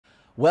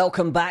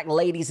Welcome back,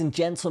 ladies and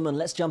gentlemen.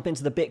 Let's jump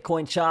into the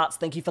Bitcoin charts.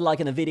 Thank you for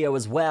liking the video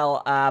as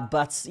well.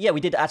 But yeah, we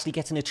did actually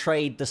get in a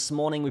trade this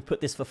morning. We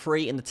put this for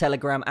free in the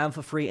Telegram and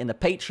for free in the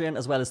Patreon,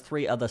 as well as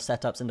 3 other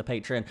setups in the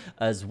Patreon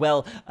as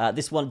well.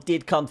 This one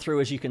did come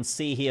through, as you can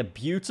see here.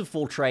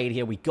 Beautiful trade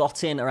here. We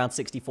got in around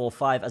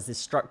 64.5 as this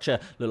structure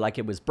looked like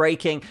it was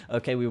breaking.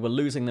 Okay, we were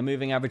losing the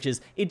moving averages.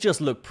 It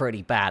just looked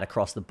pretty bad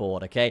across the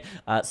board, okay?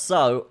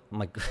 So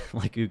my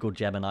Google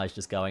Gemini is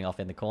just going off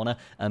in the corner.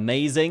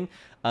 Amazing.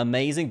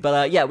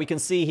 But yeah, we can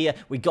see here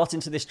we got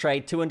into this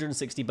trade,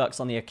 260 bucks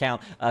on the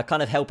account,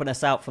 kind of helping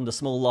us out from the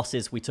small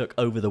losses we took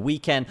over the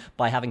weekend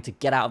by having to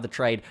get out of the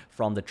trade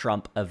from the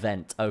Trump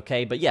event.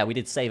 Okay, but yeah, we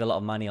did save a lot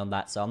of money on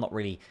that, so I'm not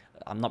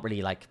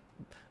really like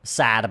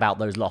sad about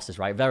those losses,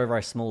 right? Very,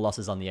 very small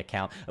losses on the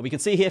account. We can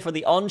see here for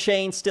the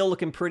on-chain, still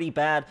looking pretty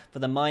bad for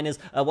the miners.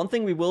 One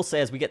thing we will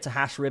say as we get to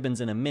hash ribbons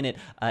in a minute,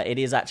 it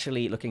is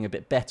actually looking a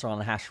bit better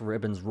on hash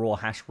ribbons raw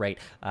hash rate.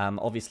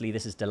 Obviously,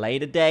 this is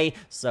delayed a day,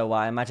 so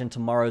I imagine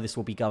tomorrow this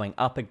will be going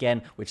up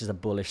again, which is a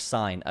bullish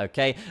sign,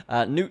 okay?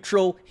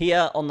 Neutral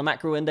here on the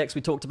macro index.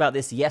 We talked about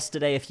this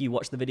yesterday if you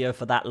watched the video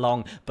for that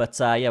long, but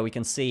yeah, we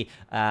can see,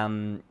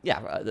 the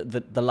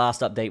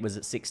last update was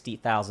at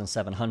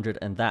 60,700,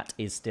 and that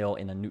is still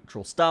in a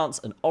neutral stance,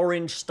 an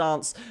orange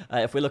stance.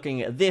 If we're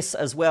looking at this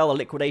as well, a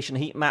liquidation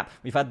heat map,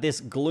 we've had this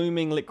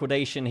glooming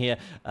liquidation here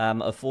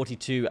of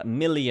 42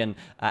 million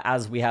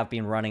as we have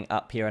been running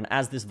up here, and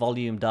as this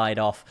volume died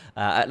off,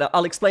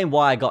 I'll explain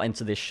why I got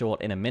into this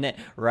short in a minute,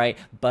 right?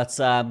 But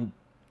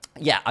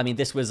yeah, I mean,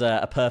 this was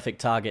a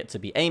perfect target to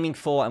be aiming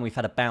for, and we've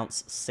had a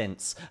bounce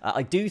since.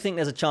 I do think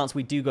there's a chance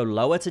we do go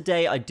lower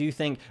today. I do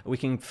think we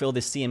can fill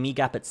this CME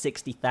gap at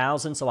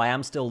 60,000, so I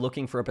am still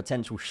looking for a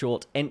potential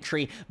short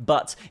entry.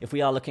 But if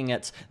we are looking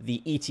at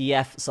the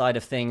ETF side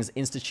of things,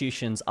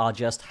 institutions are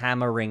just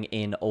hammering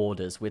in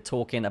orders. We're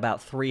talking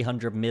about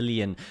 300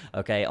 million,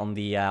 okay, on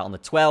the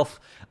 12th,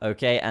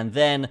 okay, and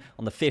then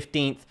on the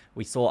 15th,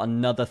 we saw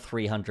another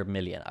 300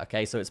 million,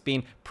 okay? So it's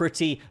been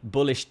pretty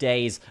bullish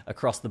days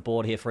across the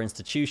board here for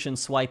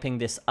institutions. Swiping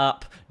this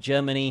up,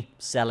 Germany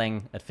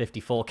selling at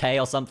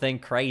 54K or something,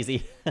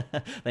 crazy.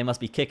 They must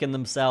be kicking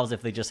themselves.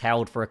 If they just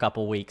held for a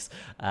couple weeks,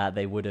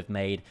 they would have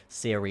made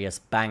serious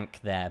bank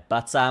there.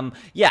 But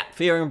yeah,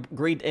 Fear and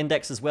Greed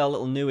Index as well, a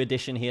little new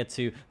addition here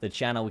to the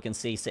channel. We can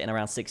see sitting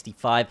around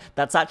 65.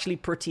 That's actually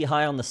pretty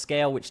high on the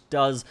scale, which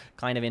does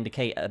kind of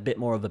indicate a bit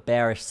more of a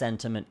bearish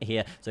sentiment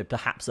here, so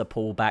perhaps a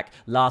pullback.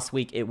 Last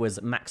week it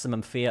was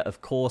maximum fear,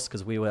 of course,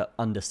 because we were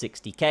under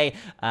 60k,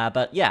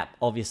 but yeah,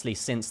 obviously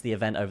since the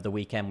event over the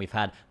weekend we've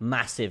had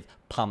massive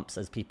pumps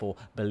as people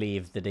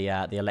believe that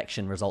the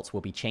election results will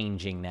be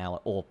changing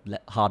now, or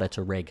harder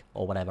to rig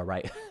or whatever,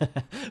 right?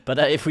 But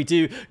if we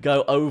do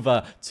go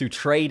over to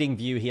trading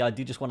view here, I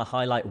do just want to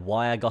highlight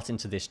why I got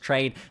into this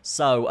trade.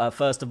 So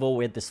first of all,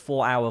 we had this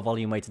 4-hour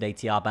volume weighted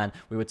ATR band.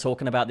 We were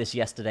talking about this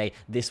yesterday.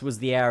 This was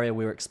the area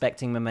we were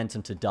expecting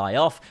momentum to die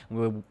off.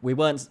 We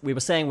were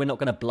saying we're not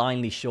going to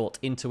blindly short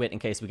into it in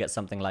case we get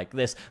something like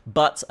this,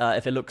 but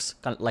if it looks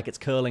kind of like it's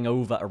curling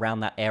over around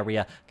that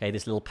area, okay,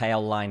 this little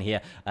pale line here,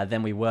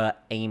 then we were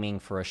aiming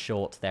for a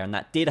short there, and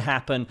that did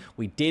happen.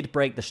 We did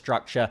break the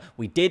structure,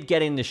 we did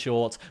get in the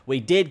short,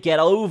 we did get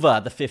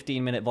over the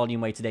 15-minute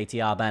volume weighted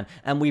ATR band,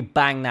 and we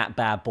banged that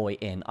bad boy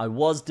in. I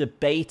was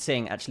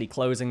debating actually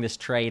closing this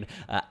trade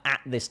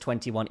at this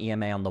 21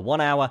 EMA on the 1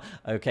 hour,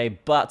 okay,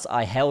 but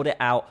I held it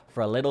out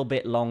for a little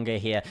bit longer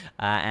here,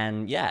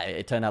 and yeah,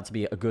 it turned out to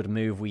be a good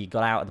move. We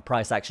got out of the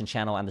price action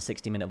channel and the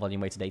 60-minute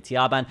volume weighted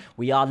ATR band.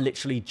 We are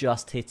literally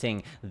just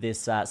hitting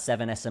this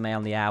 7 SMA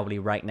on the hourly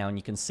right now, and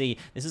you can see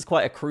this is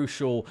quite a crucial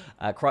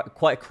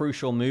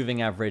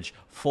moving average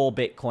for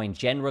Bitcoin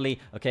generally.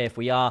 Okay, if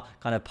we are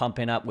kind of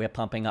pumping up, we're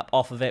pumping up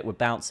off of it, we're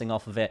bouncing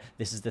off of it.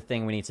 This is the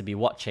thing we need to be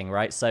watching,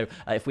 right? So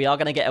if we are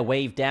going to get a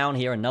wave down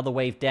here, another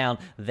wave down,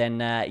 then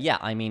yeah,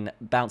 I mean,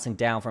 bouncing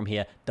down from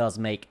here does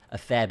make a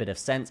fair bit of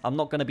sense. I'm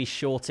not going to be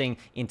shorting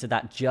into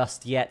that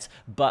just yet,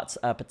 but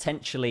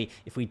potentially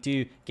if we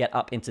do get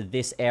up into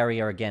this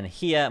area again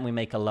here and we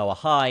make a lower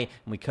high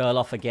and we curl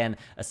off again,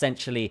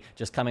 essentially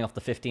just coming off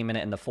the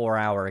 15-minute and the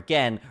 4-hour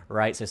again,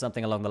 right? So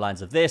something along the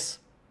lines of this.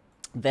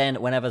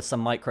 Then whenever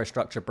some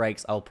microstructure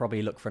breaks, I'll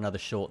probably look for another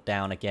short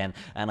down again.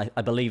 And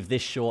I believe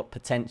this short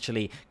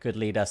potentially could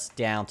lead us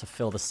down to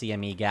fill the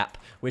CME gap,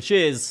 which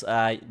is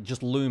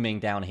just looming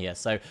down here.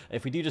 So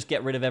if we do just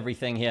get rid of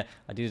everything here,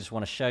 I do just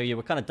want to show you,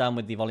 we're kind of done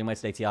with the volume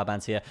weighted ATR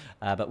bands here,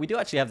 but we do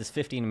actually have this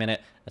 15-minute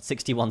at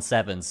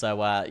 61.7.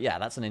 So yeah,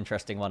 that's an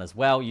interesting one as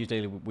well.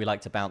 Usually we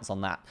like to bounce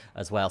on that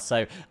as well.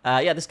 So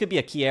yeah, this could be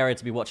a key area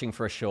to be watching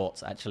for a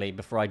short, actually,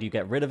 before I do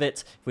get rid of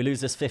it. If we lose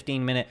this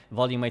 15-minute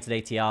volume weighted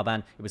ATR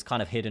band, it was kind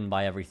kind of hidden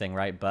by everything,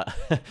 right? But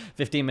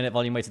 15-minute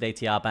volume weighted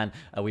ATR band,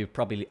 we would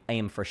probably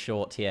aim for a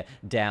short here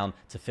down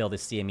to fill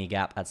this CME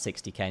gap at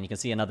 60k, and you can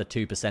see another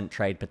 2%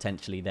 trade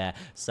potentially there.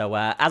 So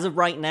as of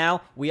right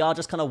now, we are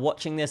just kind of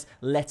watching this,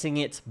 letting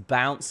it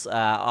bounce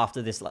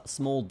after this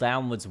small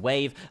downwards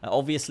wave.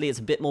 Obviously, it's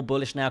a bit more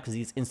bullish now because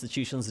these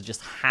institutions are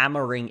just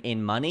hammering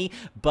in money,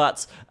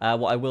 but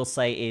what I will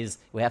say is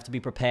we have to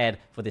be prepared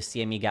for this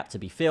CME gap to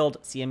be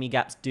filled. CME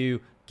gaps do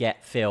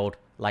get filled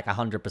like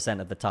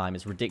 100% of the time.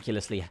 It's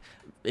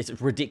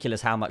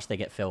ridiculous how much they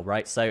get filled,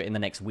 right? So in the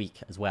next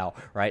week as well,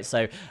 right?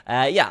 So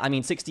yeah, I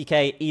mean,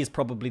 60k is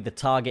probably the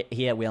target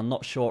here. We are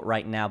not short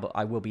right now, but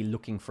I will be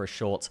looking for a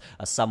short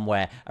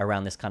somewhere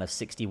around this kind of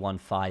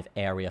 61.5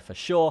 area for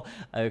sure.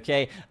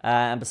 Okay,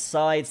 and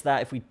besides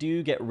that, if we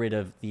do get rid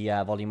of the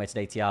volume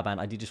weighted ATR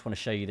band, I do just want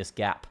to show you this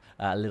gap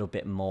a little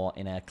bit more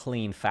in a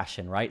clean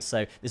fashion, right?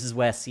 So this is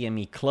where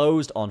CME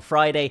closed on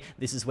Friday.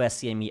 This is where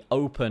CME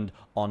opened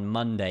on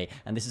Monday,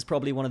 and this is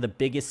probably one of the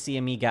biggest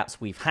CME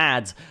gaps we've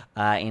had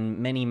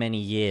in many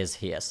years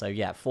here. So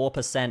yeah,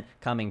 4%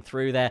 coming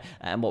through there.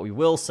 And what we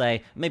will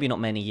say, maybe not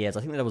many years,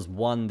 I think there was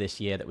one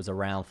this year that was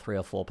around 3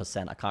 or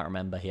 4%. I can't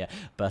remember here,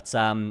 but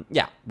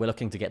yeah, we're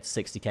looking to get to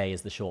 60k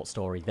is the short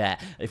story there.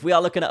 If we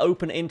are looking at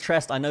open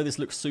interest, I know this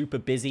looks super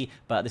busy,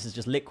 but this is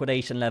just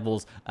liquidation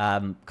levels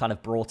kind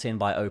of brought in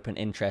by open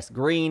interest.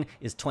 Green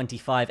is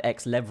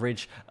 25x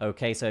leverage.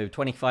 Okay, so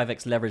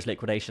 25x leverage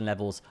liquidation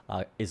levels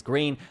is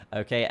green.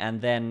 Okay,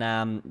 and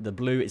then the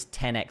blue is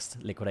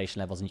 10x liquidation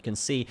levels, and you can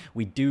see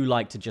we do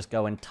like to just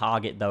go and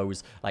target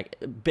those. Like,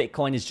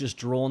 Bitcoin is just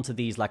drawn to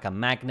these like a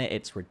magnet.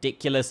 It's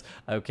ridiculous.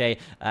 Okay,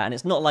 and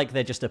it's not like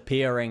they're just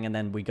appearing and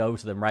then we go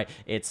to them, right?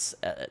 It's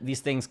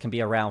these things can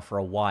be around for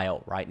a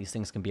while, right? These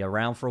things can be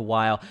around for a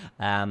while,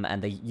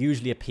 and they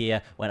usually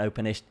appear when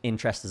open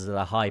interest is at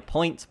a high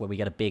point where we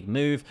get a big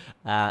move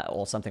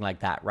or something like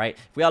that, right?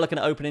 If we are looking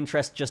at open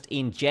interest just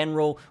in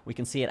general, we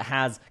can see it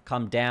has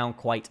come down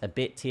quite a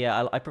bit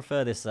here. I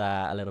prefer this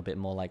a little bit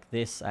more like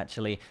this,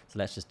 actually. So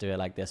let's just do it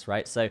like this,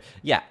 right? So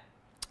yeah,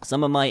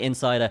 some of my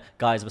insider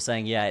guys were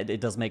saying, yeah, it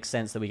does make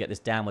sense that we get this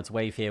downwards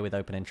wave here with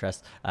open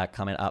interest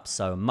coming up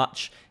so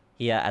much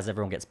here as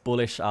everyone gets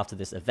bullish after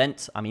this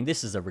event. I mean,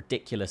 this is a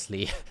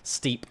ridiculously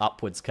steep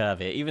upwards curve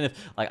here. Even if,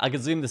 like, I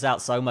could zoom this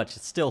out so much,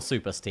 it's still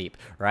super steep,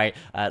 right?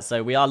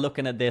 So we are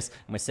looking at this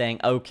and we're saying,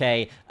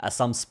 okay,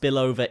 some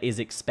spillover is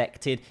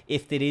expected.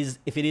 If it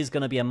is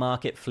going to be a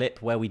market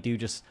flip where we do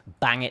just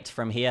bang it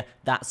from here,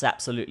 that's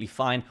absolutely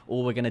fine.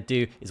 All we're going to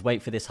do is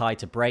wait for this high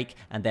to break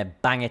and then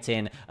bang it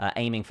in,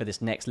 aiming for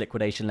this next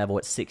liquidation level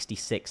at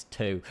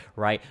 66.2,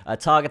 right?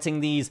 Targeting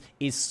these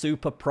is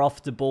super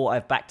profitable.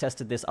 I've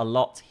backtested this a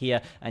lot here,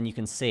 and you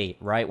can see,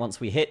 right, once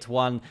we hit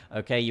one,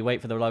 okay, you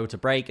wait for the low to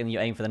break and you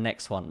aim for the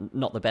next one.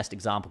 Not the best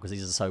example because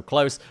these are so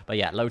close, but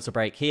yeah, low to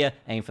break here,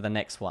 aim for the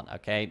next one.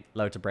 Okay,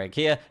 low to break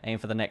here, aim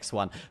for the next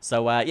one.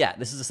 So yeah,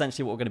 this is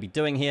essentially what we're going to be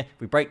doing here.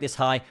 If we break this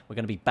high, we're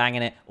going to be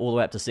banging it all the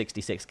way up to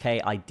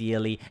 66k,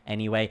 ideally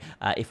anyway.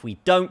 If we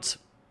don't,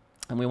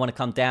 and we want to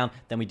come down,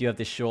 then we do have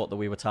this short that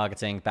we were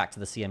targeting back to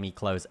the CME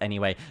close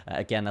anyway.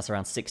 Again, that's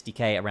around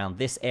 60k around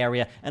this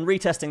area, and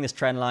retesting this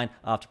trend line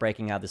after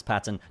breaking out this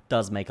pattern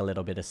does make a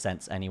little bit of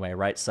sense anyway,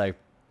 right? So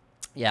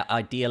yeah,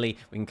 ideally,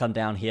 we can come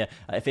down here.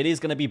 If it is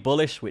going to be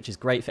bullish, which is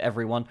great for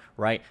everyone,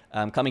 right?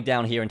 Coming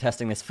down here and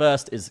testing this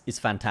first is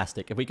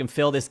fantastic. If we can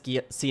fill this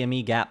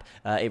CME gap,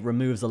 it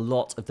removes a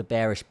lot of the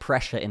bearish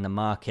pressure in the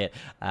market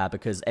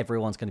because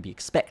everyone's going to be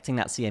expecting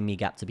that CME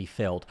gap to be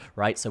filled,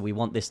 right? So we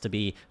want this to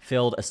be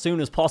filled as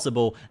soon as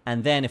possible,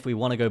 and then if we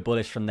want to go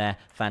bullish from there,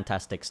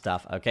 fantastic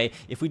stuff, okay?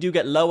 If we do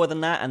get lower than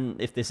that, and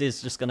if this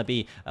is just going to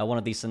be one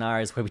of these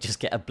scenarios where we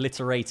just get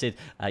obliterated,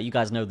 you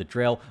guys know the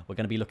drill. We're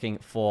going to be looking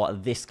for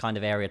this kind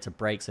of area to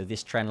break. So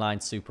this trend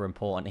line super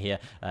important here.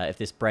 If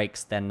this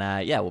breaks, then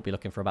yeah, we'll be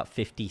looking for about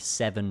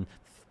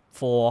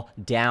 57.4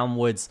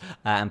 downwards,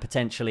 and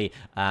potentially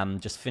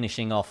just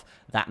finishing off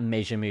that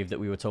measure move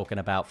that we were talking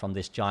about from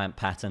this giant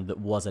pattern that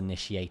was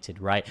initiated,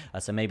 right?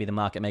 So maybe the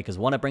market makers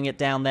want to bring it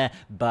down there,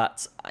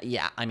 but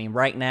yeah, I mean,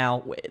 right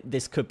now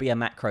this could be a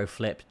macro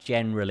flip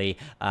generally.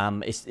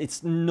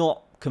 It's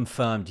not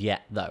confirmed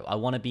yet though. I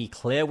want to be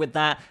clear with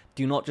that.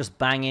 Do not just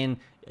bang in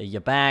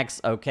your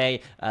bags, okay?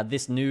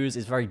 This news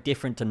is very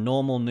different to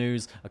normal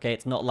news, okay?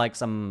 It's not like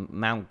some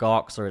Mount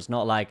Gox, or it's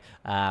not like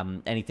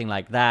anything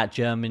like that,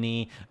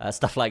 Germany,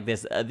 stuff like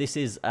this. This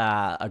is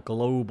a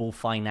global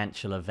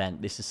financial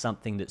event. This is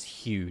something that's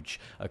huge,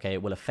 okay?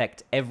 It will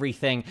affect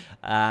everything,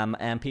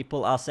 and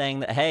people are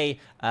saying that, hey,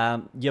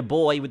 your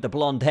boy with the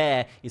blonde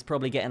hair is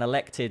probably getting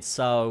elected,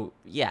 so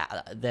yeah,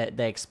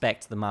 they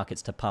expect the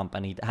markets to pump,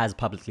 and he has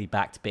publicly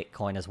backed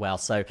Bitcoin as well.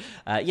 So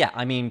yeah,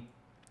 I mean,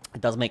 it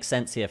does make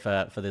sense here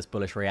for this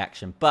bullish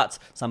reaction, but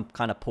some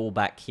kind of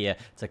pullback here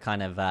to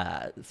kind of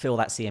fill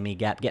that CME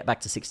gap, get back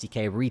to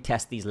 60k,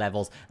 retest these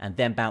levels, and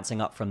then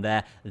bouncing up from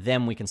there.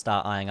 Then we can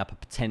start eyeing up a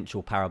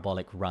potential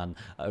parabolic run,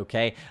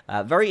 okay?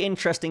 Very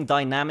interesting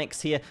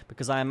dynamics here,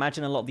 because I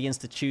imagine a lot of the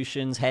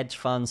institutions, hedge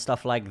funds,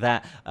 stuff like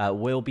that,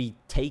 will be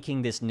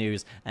taking this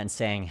news and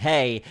saying,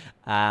 hey,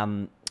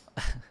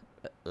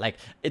 like,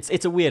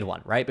 it's a weird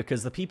one, right?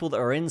 Because the people that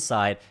are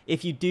inside,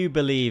 if you do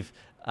believe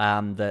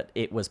that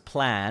it was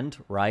planned,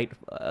 right?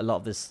 A lot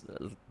of this,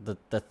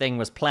 the thing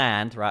was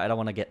planned, right? I don't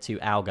want to get too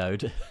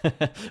algoed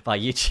by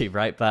YouTube,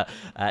 right? But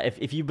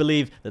if you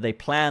believe that they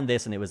planned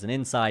this and it was an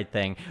inside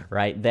thing,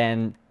 right?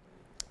 Then,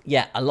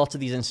 yeah, a lot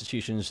of these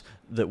institutions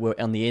that were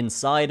on the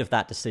inside of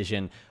that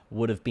decision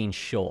would have been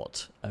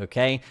short,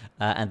 okay?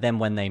 And then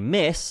when they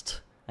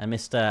missed, and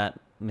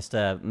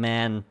Mr.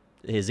 Man,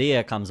 his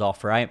ear comes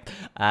off, right?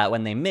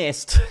 When they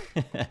missed,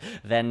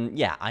 then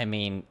yeah, I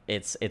mean,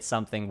 it's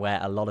something where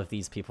a lot of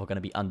these people are going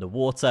to be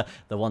underwater.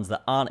 The ones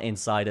that aren't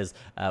insiders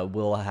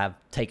will have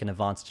taken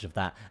advantage of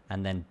that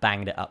and then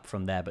banged it up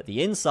from there. But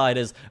the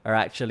insiders are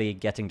actually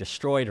getting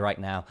destroyed right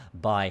now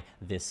by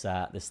this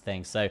this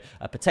thing. So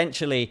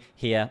potentially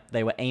here,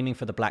 they were aiming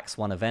for the Black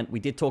Swan event.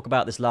 We did talk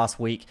about this last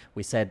week.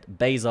 We said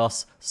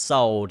Bezos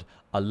sold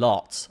a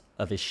lot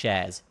of his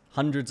shares.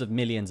 Hundreds of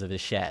millions of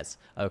his shares,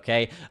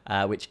 okay,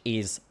 which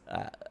is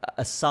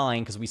a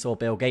sign, because we saw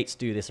Bill Gates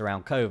do this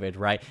around COVID,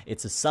 right?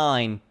 It's a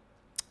sign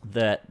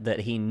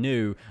that he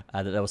knew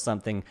that there was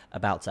something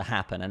about to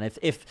happen. And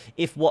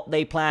if what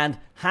they planned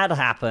had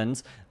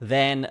happened,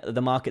 then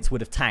the markets would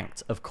have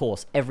tanked. Of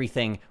course,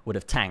 everything would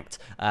have tanked.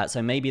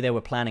 So maybe they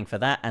were planning for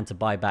that and to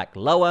buy back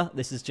lower.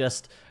 This is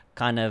just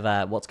kind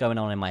of what's going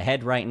on in my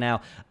head right now,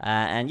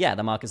 and yeah,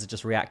 the markets are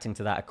just reacting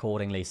to that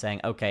accordingly,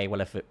 saying, okay,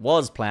 well, if it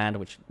was planned,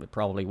 which it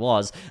probably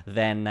was,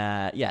 then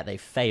yeah, they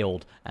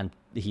failed and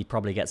he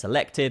probably gets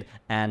elected,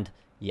 and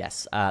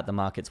yes, the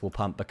markets will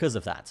pump because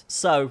of that.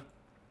 So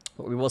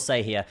what we will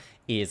say here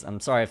is,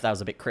 I'm sorry if that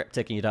was a bit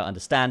cryptic and you don't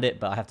understand it,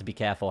 but I have to be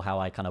careful how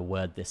I kind of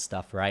word this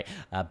stuff, right?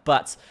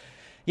 But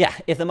yeah,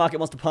 if the market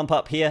wants to pump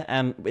up here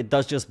and it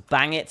does just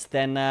bang it,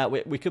 then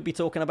we could be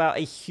talking about a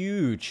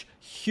huge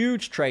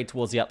trade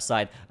towards the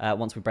upside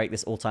once we break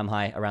this all-time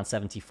high around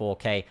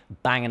 74k,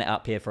 banging it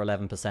up here for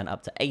 11%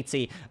 up to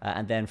 80,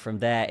 and then from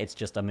there it's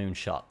just a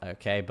moonshot,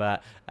 okay?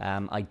 But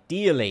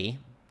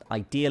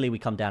ideally we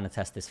come down and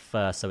test this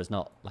first, so it's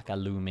not like a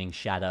looming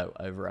shadow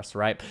over us,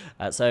 right?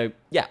 So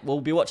yeah,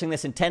 we'll be watching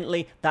this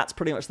intently. That's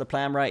pretty much the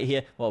plan right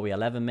here. What are we,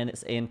 11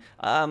 minutes in?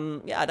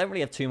 Yeah, I don't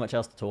really have too much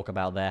else to talk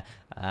about there.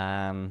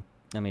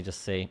 Let me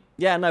just see.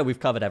 Yeah, no, we've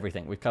covered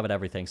everything. We've covered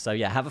everything. So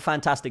yeah, have a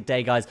fantastic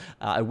day, guys.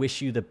 I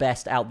wish you the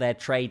best out there.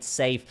 Trade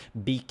safe.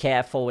 Be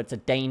careful. It's a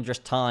dangerous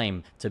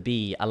time to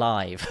be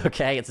alive,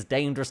 okay? It's a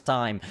dangerous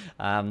time.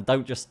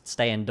 Don't just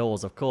stay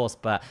indoors, of course,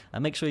 but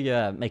make sure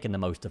you're making the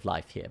most of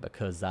life here,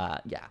 because,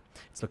 yeah,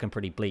 it's looking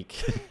pretty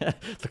bleak.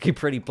 It's looking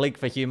pretty bleak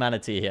for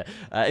humanity here.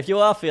 If you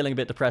are feeling a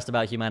bit depressed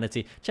about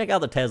humanity, check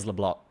out the Tesla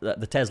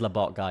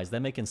bot, guys. They're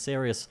making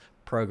serious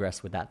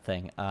progress with that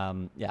thing.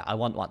 Yeah, I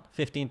want, what,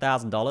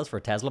 $15,000 for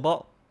a Tesla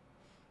bot?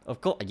 Of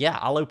course, yeah,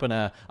 I want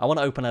to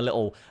open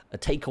a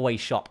takeaway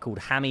shop called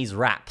Hammy's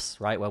Wraps,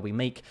 right, where we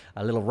make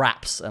little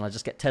wraps, and I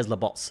just get Tesla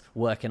bots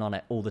working on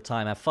it all the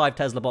time. I have 5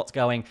 Tesla bots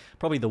going.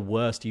 Probably the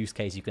worst use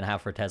case you can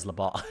have for a Tesla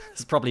bot.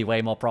 It's probably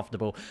way more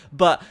profitable,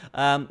 but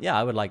yeah,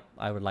 I would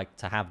like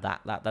to have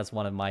that. That's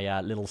one of my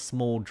little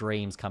small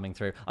dreams coming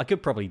through. I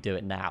could probably do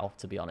it now,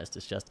 to be honest.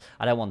 It's just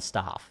I don't want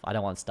staff.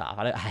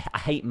 I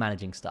hate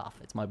managing staff.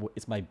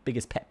 It's my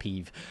biggest pet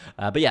peeve.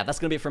 But yeah, that's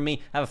gonna be it from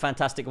me. Have a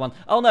fantastic one.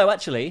 Oh no,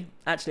 actually,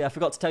 I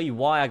forgot to tell you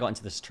why I got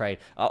into this trade.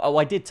 Oh,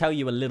 I did tell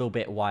you a little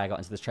bit why I got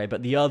into this trade,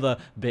 but the other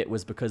bit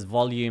was because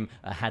volume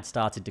had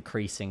started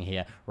decreasing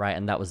here, right?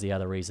 And that was the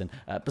other reason.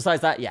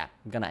 Besides that, yeah,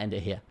 I'm going to end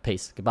it here.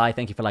 Peace. Goodbye.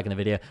 Thank you for liking the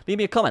video. Leave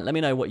me a comment. Let me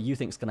know what you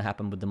think is going to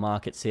happen with the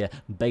markets here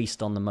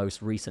based on the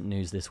most recent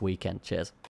news this weekend. Cheers.